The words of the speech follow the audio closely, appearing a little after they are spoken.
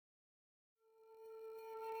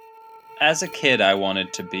As a kid, I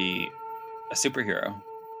wanted to be a superhero.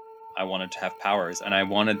 I wanted to have powers, and I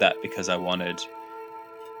wanted that because I wanted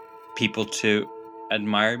people to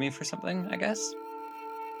admire me for something, I guess.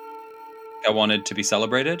 I wanted to be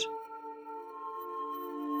celebrated.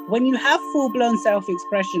 When you have full-blown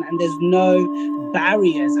self-expression and there's no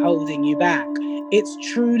barriers holding you back,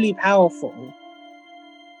 it's truly powerful.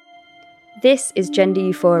 This is Gender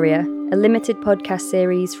Euphoria, a limited podcast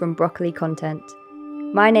series from Broccoli Content.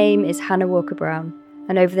 My name is Hannah Walker-Brown,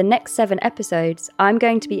 and over the next 7 episodes, I'm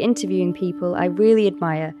going to be interviewing people I really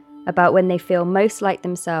admire about when they feel most like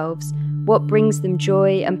themselves, what brings them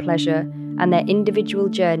joy and pleasure, and their individual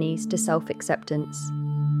journeys to self-acceptance.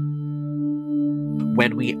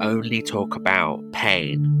 When we only talk about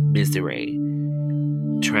pain, misery,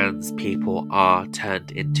 trans people are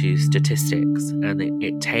turned into statistics, and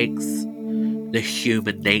it takes the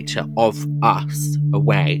human nature of us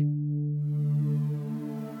away.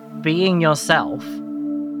 Being yourself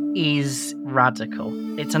is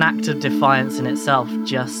radical. It's an act of defiance in itself,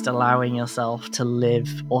 just allowing yourself to live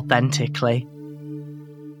authentically.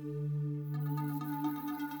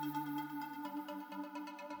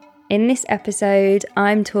 In this episode,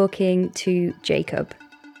 I'm talking to Jacob.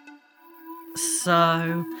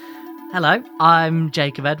 So, hello, I'm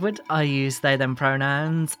Jacob Edward. I use they, them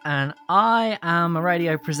pronouns, and I am a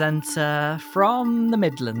radio presenter from the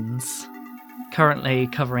Midlands. Currently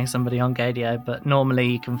covering somebody on Gadio, but normally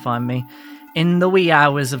you can find me in the wee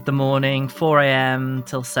hours of the morning, 4 a.m.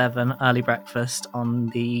 till 7, early breakfast on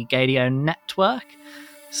the Gadio network.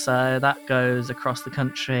 So that goes across the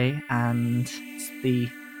country, and it's the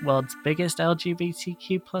world's biggest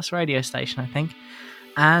LGBTQ plus radio station, I think.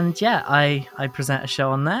 And yeah, I present a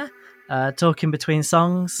show on there, talking between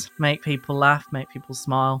songs, make people laugh, make people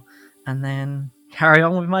smile, and then carry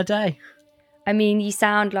on with my day. I mean, you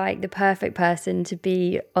sound like the perfect person to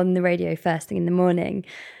be on the radio first thing in the morning,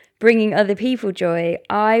 bringing other people joy.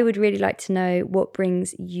 I would really like to know what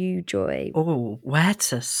brings you joy. Oh, where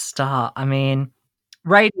to start? I mean,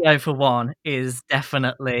 radio, for one, is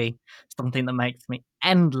definitely something that makes me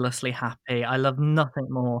endlessly happy. I love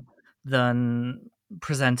nothing more than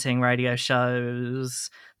presenting radio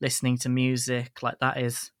shows, listening to music. Like, that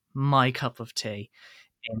is my cup of tea,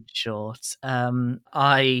 in short.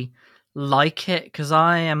 I like it because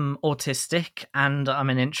I am autistic and I'm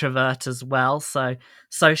an introvert as well, so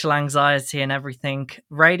social anxiety and everything.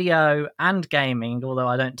 Radio and gaming, although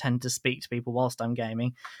I don't tend to speak to people whilst I'm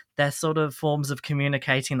gaming, they're sort of forms of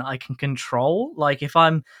communicating that I can control. Like, if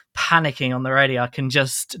I'm panicking on the radio, I can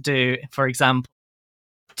just do, for example,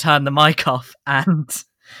 turn the mic off and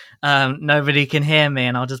nobody can hear me,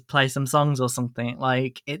 and I'll just play some songs or something.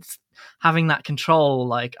 Like, it's having that control.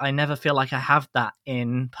 Like, I never feel like I have that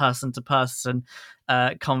in person to person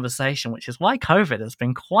conversation, which is why COVID has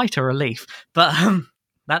been quite a relief. But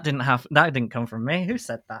that didn't come from me. Who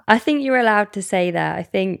said that? I think you're allowed to say that. I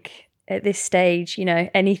think at this stage,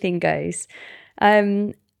 anything goes.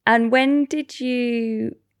 And when did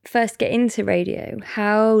you first get into radio?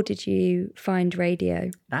 How did you find radio?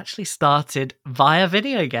 It actually started via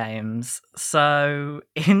video games. So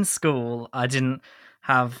in school, I didn't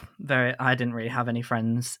really have any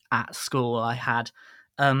friends at school. I had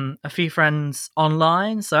a few friends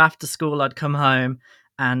online. So after school, I'd come home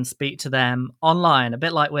and speak to them online, a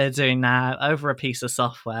bit like we're doing now, over a piece of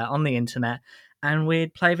software on the internet. And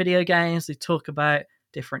we'd play video games. We'd talk about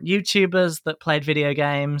different YouTubers that played video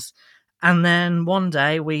games. And then one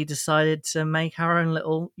day we decided to make our own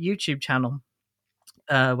little YouTube channel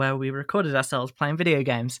where we recorded ourselves playing video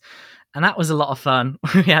games. And that was a lot of fun.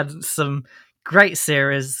 We had some great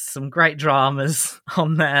series, some great dramas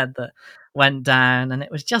on there that went down, and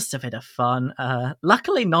it was just a bit of fun.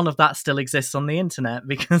 Luckily, none of that still exists on the internet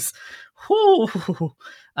because,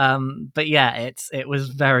 but yeah, it was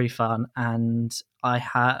very fun, and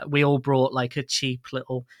we all brought like a cheap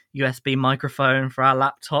little USB microphone for our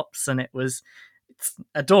laptops, and it's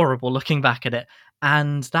adorable looking back at it.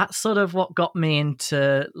 And that's sort of what got me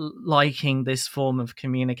into liking this form of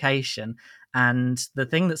communication. And the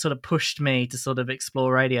thing that sort of pushed me to sort of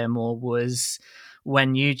explore radio more was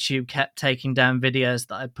when YouTube kept taking down videos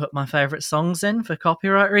that I put my favourite songs in for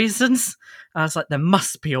copyright reasons. I was like, there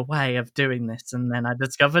must be a way of doing this. And then I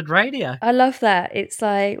discovered radio. I love that. It's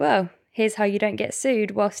like, well, here's how you don't get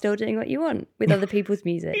sued while still doing what you want with other people's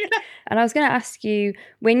music. Yeah. And I was going to ask you,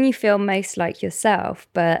 when you feel most like yourself,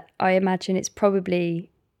 but I imagine it's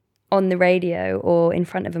probably on the radio or in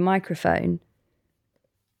front of a microphone.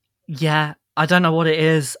 Yeah, I don't know what it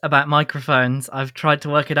is about microphones. I've tried to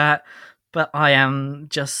work it out, but I am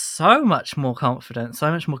just so much more confident,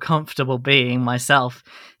 so much more comfortable being myself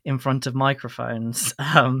in front of microphones.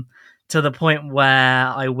 to the point where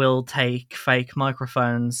I will take fake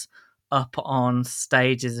microphones up on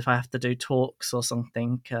stages if I have to do talks or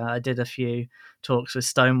something. I did a few talks with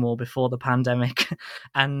Stonewall before the pandemic,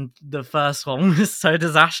 and the first one was so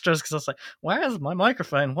disastrous because I was like, where is my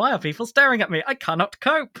microphone? Why are people staring at me? I cannot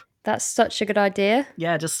cope. That's such a good idea.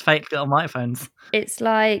 Yeah, just fake little microphones. It's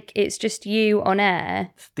like it's just you on air.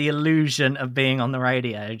 The illusion of being on the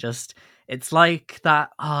radio, just it's like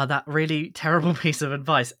that really terrible piece of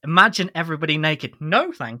advice. Imagine everybody naked.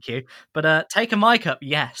 No, thank you. But take a mic up.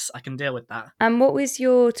 Yes, I can deal with that. And what was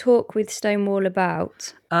your talk with Stonewall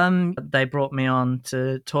about? They brought me on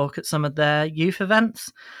to talk at some of their youth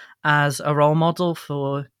events as a role model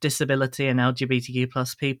for disability and LGBTQ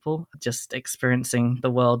plus people, just experiencing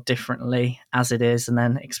the world differently as it is, and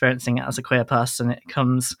then experiencing it as a queer person. It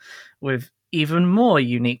comes with even more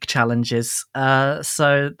unique challenges.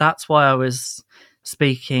 So that's why I was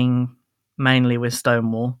speaking mainly with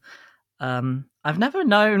Stonewall. I've never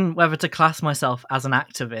known whether to class myself as an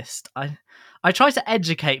activist. I try to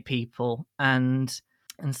educate people and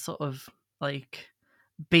sort of like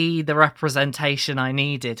be the representation I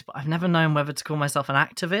needed, but I've never known whether to call myself an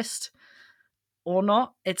activist or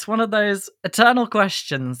not. It's one of those eternal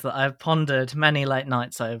questions that I've pondered many late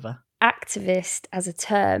nights over. Activist as a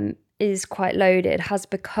term is quite loaded, has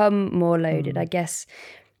become more loaded, I guess,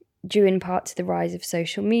 due in part to the rise of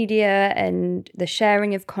social media and the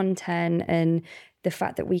sharing of content and the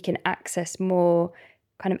fact that we can access more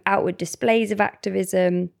kind of outward displays of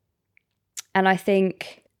activism. And I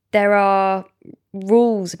think there are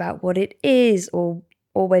rules about what it is or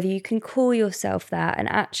whether you can call yourself that. And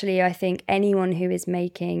actually, I think anyone who is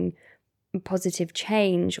making positive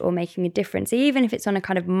change or making a difference, even if it's on a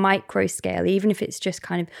kind of micro scale, even if it's just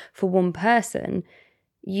kind of for one person,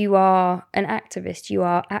 you are an activist, you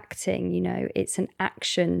are acting, it's an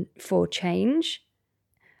action for change.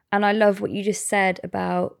 And I love what you just said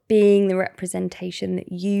about being the representation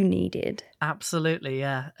that you needed. Absolutely,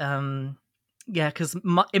 yeah. Yeah, because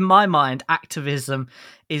in my mind, activism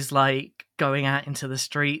is like going out into the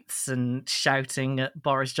streets and shouting at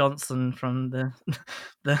Boris Johnson from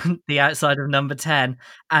the outside of Number 10,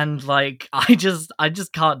 and like I just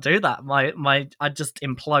can't do that. I just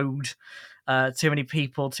implode. Too many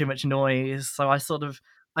people, too much noise. So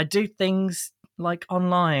I do things like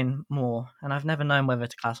online more, and I've never known whether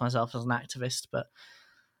to class myself as an activist, but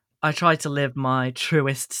I try to live my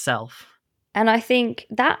truest self. And I think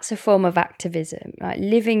that's a form of activism, like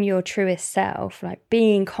living your truest self, like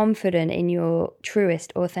being confident in your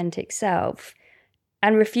truest, authentic self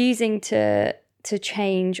and refusing to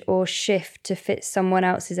change or shift to fit someone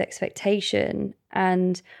else's expectation.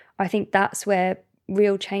 And I think that's where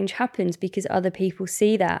real change happens, because other people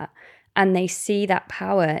see that and they see that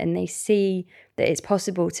power and they see that it's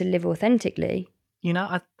possible to live authentically.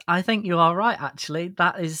 I think you are right, actually.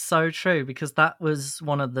 That is so true, because that was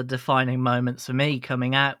one of the defining moments for me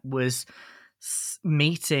coming out, was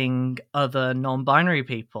meeting other non-binary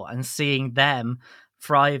people and seeing them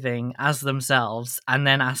thriving as themselves, and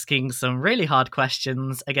then asking some really hard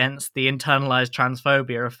questions against the internalized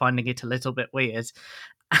transphobia of finding it a little bit weird,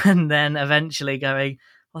 and then eventually going,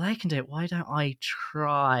 well, they can do it, why don't I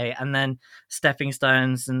try? And then stepping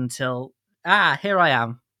stones until, here I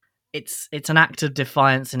am. It's an act of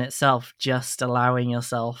defiance in itself, just allowing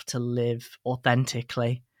yourself to live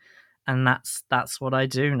authentically. And that's what I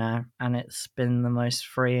do now. And it's been the most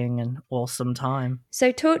freeing and awesome time.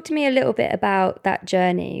 So talk to me a little bit about that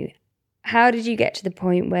journey. How did you get to the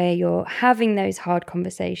point where you're having those hard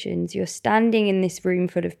conversations? You're standing in this room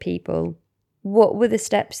full of people. What were the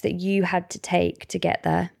steps that you had to take to get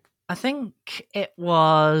there? I think it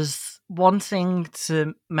was wanting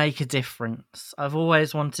to make a difference. I've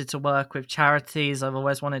always wanted to work with charities. I've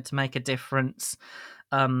always wanted to make a difference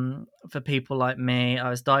for people like me. I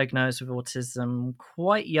was diagnosed with autism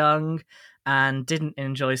quite young and didn't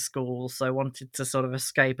enjoy school, so I wanted to sort of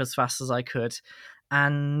escape as fast as I could.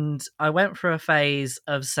 And I went through a phase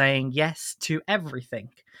of saying yes to everything,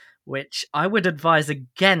 which I would advise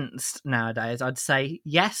against nowadays. I'd say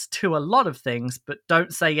yes to a lot of things, but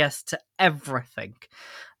don't say yes to everything,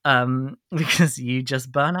 because you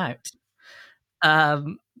just burn out.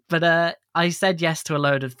 But I said yes to a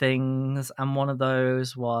load of things, and one of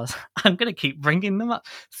those was, I'm going to keep bringing them up,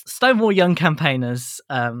 Stonewall Young Campaigners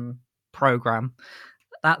program.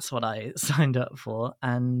 That's what I signed up for,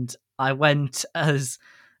 and I went as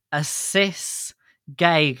a cis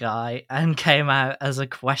gay guy and came out as a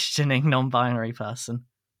questioning non-binary person.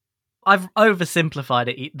 I've oversimplified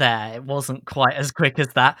it there. It wasn't quite as quick as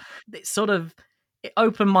that. It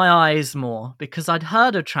opened my eyes more, because I'd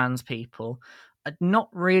heard of trans people. I'd not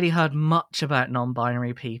really heard much about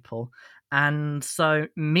non-binary people. And so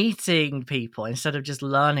meeting people instead of just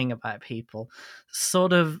learning about people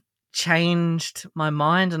sort of changed my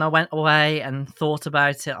mind, and I went away and thought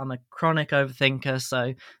about it. I'm a chronic overthinker,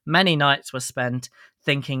 so many nights were spent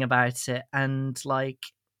thinking about it. And like,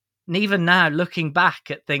 even now, looking back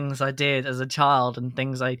at things I did as a child and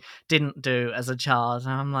things I didn't do as a child,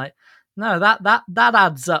 and I'm like, no, that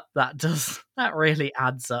adds up. That really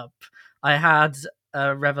adds up. I had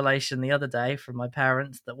a revelation the other day from my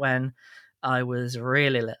parents that when I was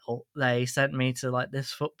really little, they sent me to like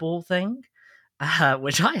this football thing,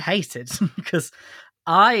 which I hated because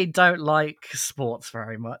I don't like sports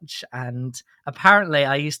very much. And apparently,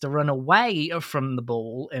 I used to run away from the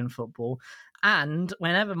ball in football. And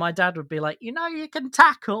whenever my dad would be like, you can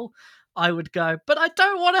tackle, I would go, but I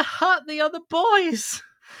don't want to hurt the other boys.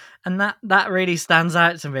 And that really stands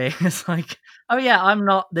out to me. It's like, oh yeah, I'm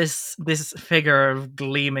not this figure of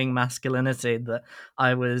gleaming masculinity that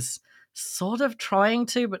I was sort of trying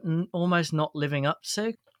to, but almost not living up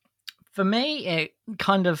to. For me, it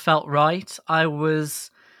kind of felt right. I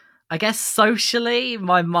guess socially,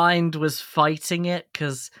 my mind was fighting it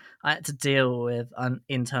because I had to deal with an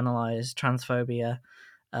internalized transphobia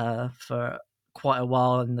for quite a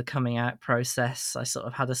while in the coming out process. I sort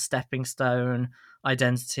of had a stepping stone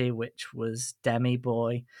identity, which was demi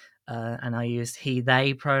boy, and I used he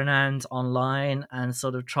they pronouns online and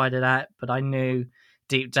sort of tried it out, but I knew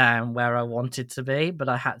deep down where I wanted to be, but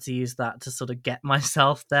I had to use that to sort of get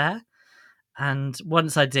myself there. And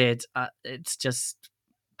once I did, it's just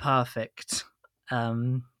perfect.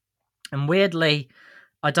 And weirdly,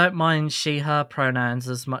 I don't mind she her pronouns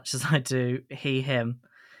as much as I do he him.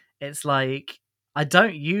 It's like, I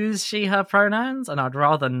don't use she her pronouns, and I'd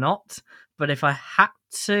rather not. But if I had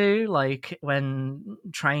to, like when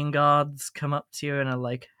train guards come up to you and are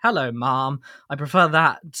like, hello mom, I prefer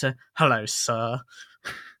that to hello sir.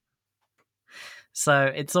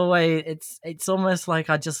 So it's almost like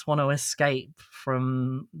I just want to escape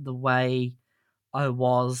from the way I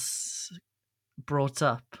was brought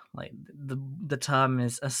up. Like the term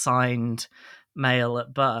is assigned male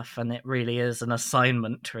at birth, and it really is an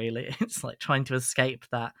assignment, really. It's like trying to escape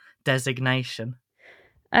that designation.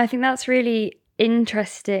 I think that's really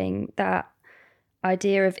interesting, that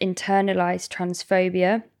idea of internalized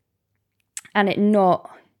transphobia, and it not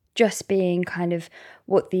just being kind of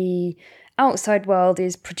what the outside world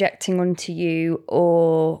is projecting onto you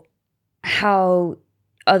or how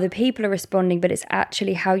other people are responding, but it's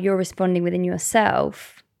actually how you're responding within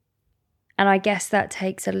yourself. And I guess that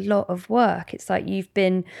takes a lot of work. It's like you've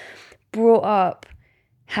been brought up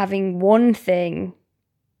having one thing,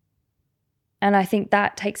 and I think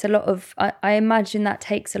that takes a lot of, I imagine that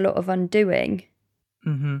takes a lot of undoing.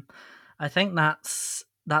 Mm-hmm. I think that's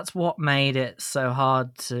what made it so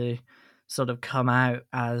hard to sort of come out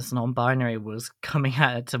as non-binary. Was coming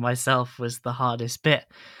out to myself was the hardest bit,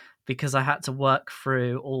 because I had to work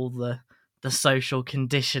through all the social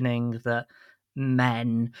conditioning that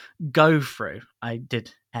men go through. I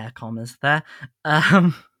did air commas there.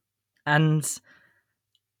 And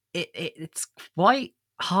it's quite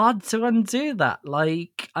hard to undo that.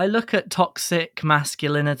 Like, I look at toxic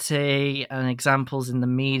masculinity and examples in the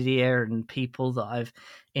media and people that I've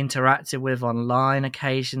interacted with online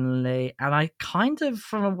occasionally, and I kind of,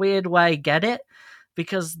 from a weird way, get it,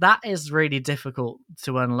 because that is really difficult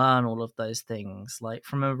to unlearn all of those things. Like,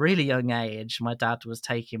 from a really young age, my dad was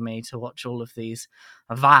taking me to watch all of these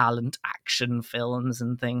violent action films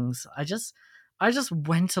and things I just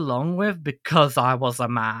went along with because I was a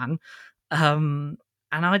man.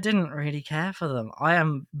 And I didn't really care for them. I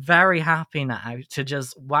am very happy now to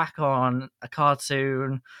just whack on a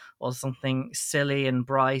cartoon or something silly and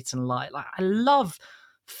bright and light. Like, I love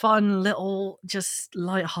fun little, just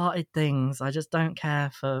light-hearted things. I just don't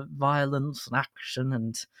care for violence and action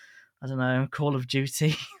and, I don't know, Call of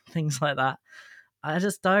Duty, things like that. I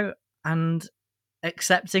just don't. And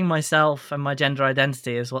accepting myself and my gender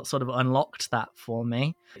identity is what sort of unlocked that for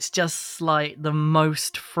me. It's just like the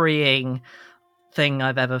most freeing thing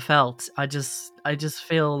I've ever felt. I just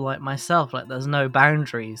feel like myself, like there's no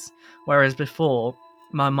boundaries. Whereas before,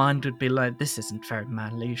 my mind would be like, this isn't very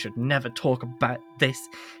manly, you should never talk about this.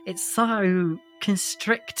 It's so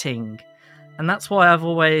constricting. And that's why I've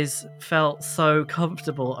always felt so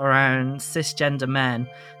comfortable around cisgender men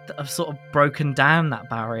that have sort of broken down that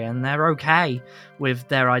barrier, and they're okay with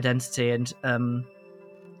their identity and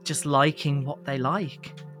just liking what they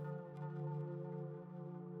like.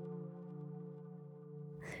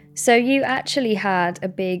 So you actually had a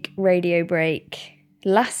big radio break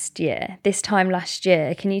this time last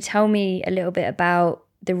year. Can you tell me a little bit about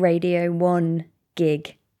the Radio 1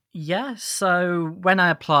 gig? Yeah, so when I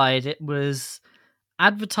applied, it was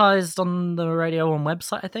advertised on the Radio 1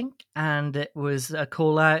 website, I think, and it was a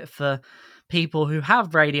call out for people who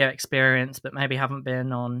have radio experience but maybe haven't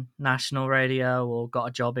been on national radio or got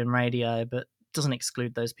a job in radio, but doesn't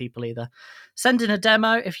exclude those people either. Send in a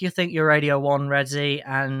demo if you think you're Radio 1 ready,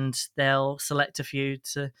 and they'll select a few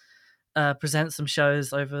to present some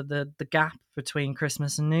shows over the gap between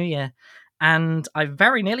Christmas and New Year. And I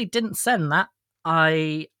very nearly didn't send that.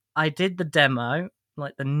 I did the demo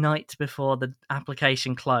like the night before the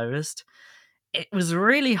application closed. It was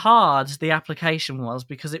really hard, the application was,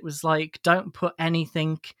 because it was like, don't put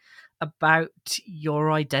anything about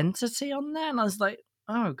your identity on there. And I was like,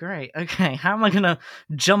 oh, great. Okay, how am I going to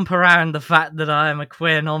jump around the fact that I am a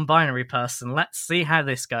queer non-binary person? Let's see how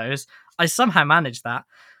this goes. I somehow managed that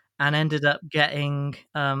and ended up getting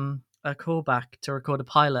a call back to record a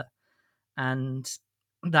pilot. And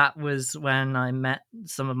that was when I met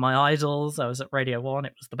some of my idols. I was at Radio 1,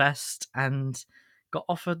 it was the best, and got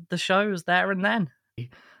offered the shows there and then.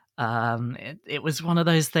 It was one of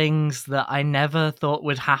those things that I never thought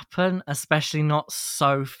would happen, especially not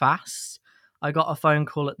so fast. I got a phone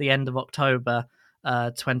call at the end of October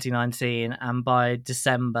 2019, and by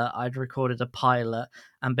December I'd recorded a pilot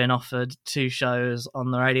and been offered 2 shows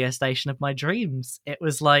on the radio station of my dreams. It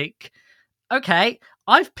was like, okay,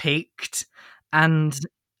 I've peaked, and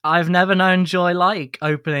I've never known joy like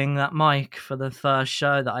opening that mic for the first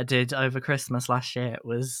show that I did over Christmas last year. It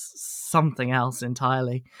was something else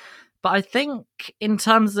entirely. But I think in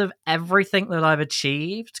terms of everything that I've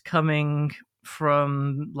achieved, coming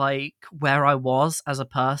from like where I was as a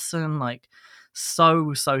person, like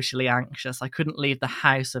so socially anxious, I couldn't leave the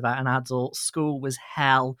house without an adult. School was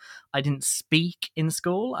hell. I didn't speak in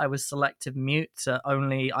school. I was selective mute.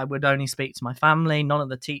 I would only speak to my family, none of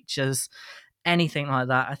the teachers, anything like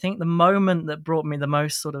that. I think the moment that brought me the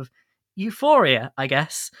most sort of euphoria, I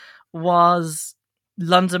guess, was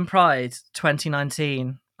London Pride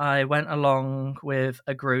 2019. I went along with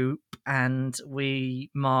a group and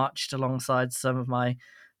we marched alongside some of my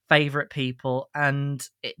favorite people, and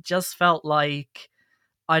it just felt like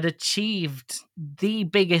I'd achieved the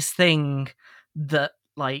biggest thing that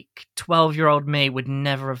like 12-year-old me would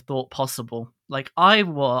never have thought possible. Like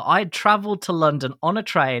I'd traveled to London on a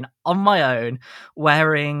train on my own,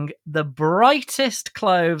 wearing the brightest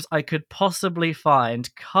clothes I could possibly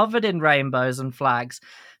find, covered in rainbows and flags,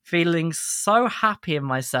 feeling so happy in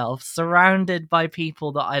myself, surrounded by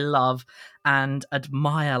people that I love and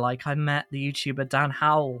admire. Like I met the YouTuber Dan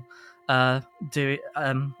Howell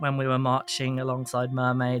when we were marching alongside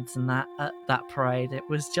mermaids and that at that parade. It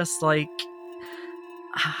was just like,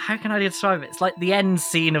 how can I describe it? It's like the end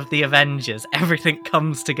scene of the Avengers. Everything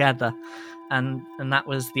comes together, and that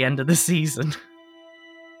was the end of the season.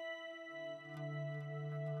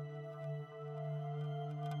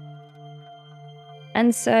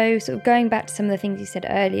 And so, sort of going back to some of the things you said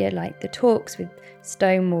earlier, like the talks with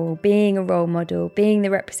Stonewall, being a role model, being the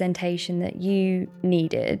representation that you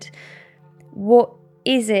needed, what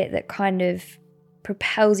is it that kind of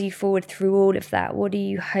propels you forward through all of that? What do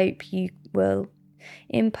you hope you will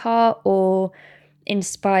impart or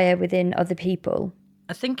inspire within other people?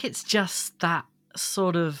 I think it's just that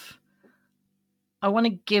sort of, I want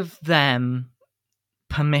to give them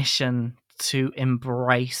permission to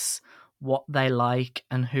embrace what they like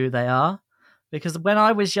and who they are. Because when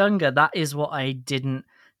I was younger, that is what I didn't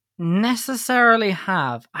necessarily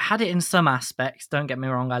have. I had it in some aspects, don't get me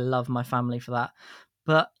wrong, I love my family for that.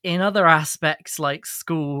 But in other aspects, like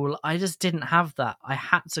school, I just didn't have that. I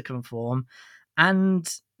had to conform. And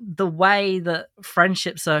the way that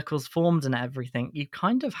friendship circles formed and everything, you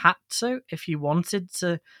kind of had to if you wanted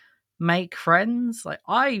to make friends. Like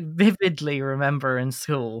I vividly remember in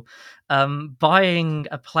school buying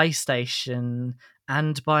a PlayStation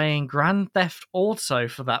and buying Grand Theft Auto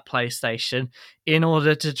for that PlayStation in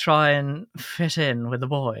order to try and fit in with the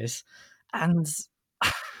boys.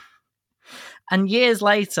 And years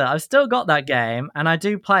later, I've still got that game, and I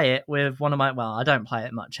do play it with one of my, well, I don't play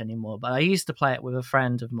it much anymore, but I used to play it with a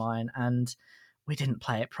friend of mine, and we didn't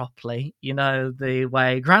play it properly. You know, the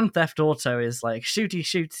way Grand Theft Auto is like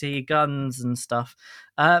shooty, guns and stuff.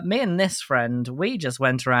 Me and this friend, we just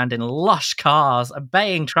went around in lush cars,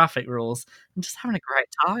 obeying traffic rules, and just having a great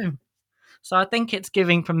time. So I think it's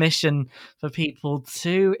giving permission for people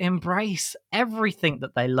to embrace everything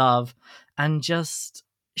that they love and just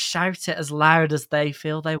shout it as loud as they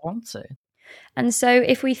feel they want to. And so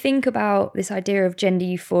if we think about this idea of gender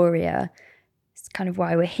euphoria, it's kind of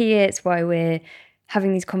why we're here, it's why we're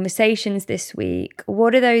having these conversations this week.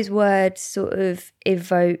 What do those words sort of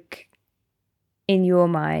evoke in your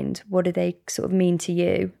mind? What do they sort of mean to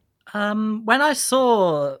you? When I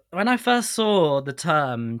first saw the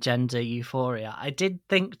term gender euphoria, I did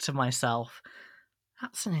think to myself,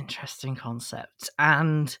 that's an interesting concept.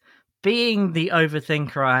 And being the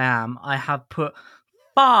overthinker I am, I have put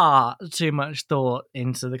far too much thought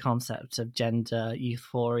into the concept of gender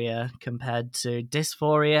euphoria compared to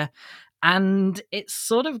dysphoria. And it's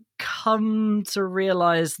sort of come to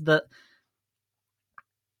realize that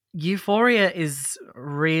euphoria is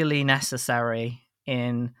really necessary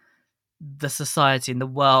in the society, in the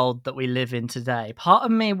world that we live in today. Part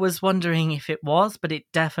of me was wondering if it was, but it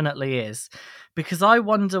definitely is. Because I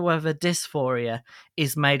wonder whether dysphoria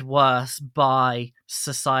is made worse by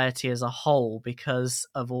society as a whole because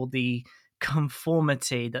of all the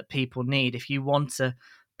conformity that people need. If you want to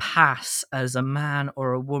pass as a man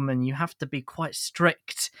or a woman, you have to be quite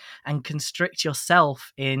strict and constrict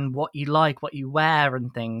yourself in what you like, what you wear,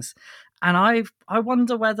 and things. And I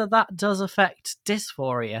wonder whether that does affect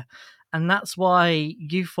dysphoria. And that's why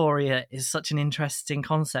euphoria is such an interesting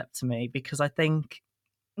concept to me, because I think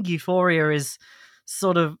euphoria is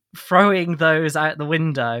sort of throwing those out the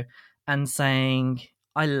window and saying,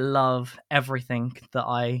 I love everything that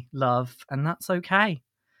I love, and that's okay.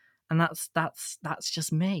 And that's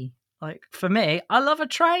just me. Like, for me, I love a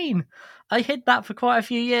train. I hid that for quite a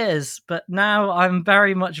few years, but now I'm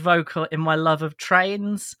very much vocal in my love of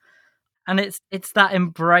trains. And it's that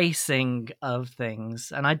embracing of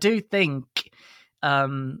things. And I do think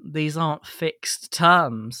these aren't fixed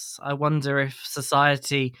terms. I wonder if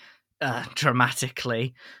society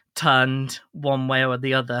dramatically turned one way or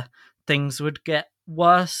the other, things would get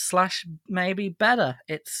worse / maybe better.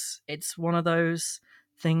 It's one of those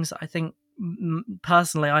things I think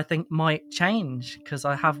personally I think might change, because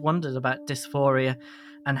I have wondered about dysphoria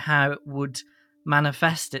and how it would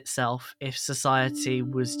manifest itself if society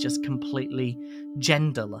was just completely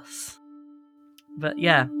genderless. But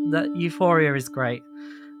yeah, that euphoria is great,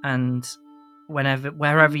 and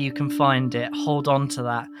wherever you can find it, hold on to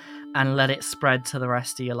that and let it spread to the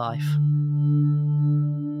rest of your life.